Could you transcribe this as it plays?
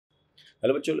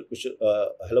Hello bachcho,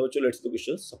 let's do the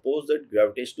question. Suppose that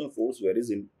gravitational force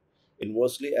varies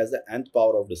inversely as the nth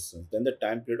power of distance, then the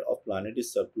time period of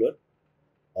planet's circular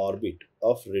orbit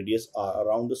of radius r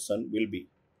around the sun will be.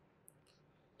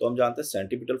 तो हम जानते हैं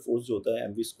centripetal force जो होता है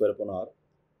mv² upon r,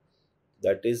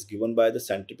 that is given by the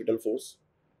centripetal force,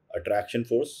 attraction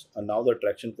force, and now the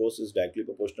attraction force is directly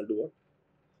proportional to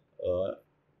what?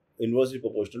 Inversely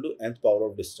proportional to nth power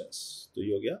of distance. तो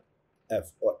ये हो गया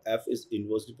f, और f is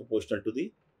inversely proportional to the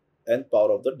nth power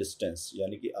of the distance,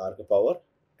 यानी कि r का power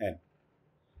n.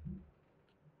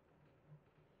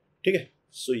 ठीक है,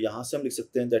 सो यहाँ से हम लिख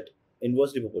सकते हैं दैट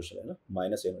इनवर्सली प्रोपोर्शनल है ना,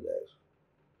 माइनस एन हो जाएगा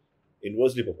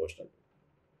इनवर्सली प्रोपोर्शनल.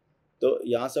 तो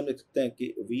यहाँ से हम लिख सकते हैं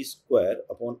कि v स्क्वायर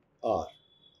अपॉन r,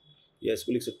 या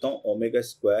इसको लिख सकता हूँ ओमेगा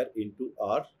स्क्वायर इंटू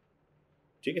r.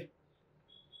 ठीक है,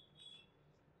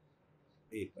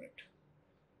 एक मिनट.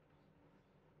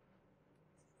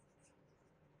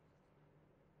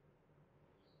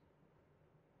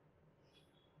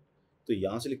 तो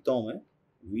यहाँ से लिखता हूँ मैं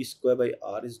v square by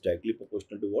r is directly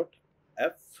proportional to what?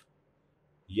 f.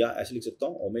 या ऐसे लिख सकता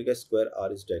हूँ omega square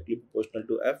r is directly proportional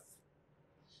to f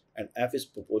and f is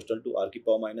proportional to r की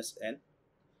power minus n.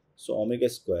 So omega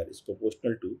square is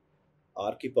proportional to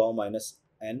r की power minus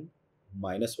n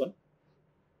minus 1.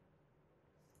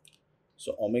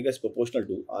 So omega is proportional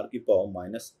to r की power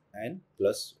minus n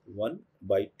plus 1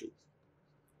 by 2.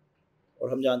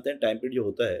 और हम जानते हैं time period जो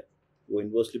होता है वो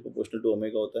इनवर्सली प्रोपोर्शनल टू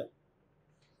ओमेगा होता है.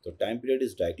 तो time period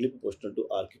is directly proportional to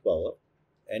r की पावर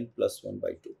n plus 1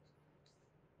 by 2.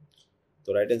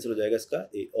 तो राइट आंसर हो जाएगा इसका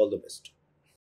ए. All the best.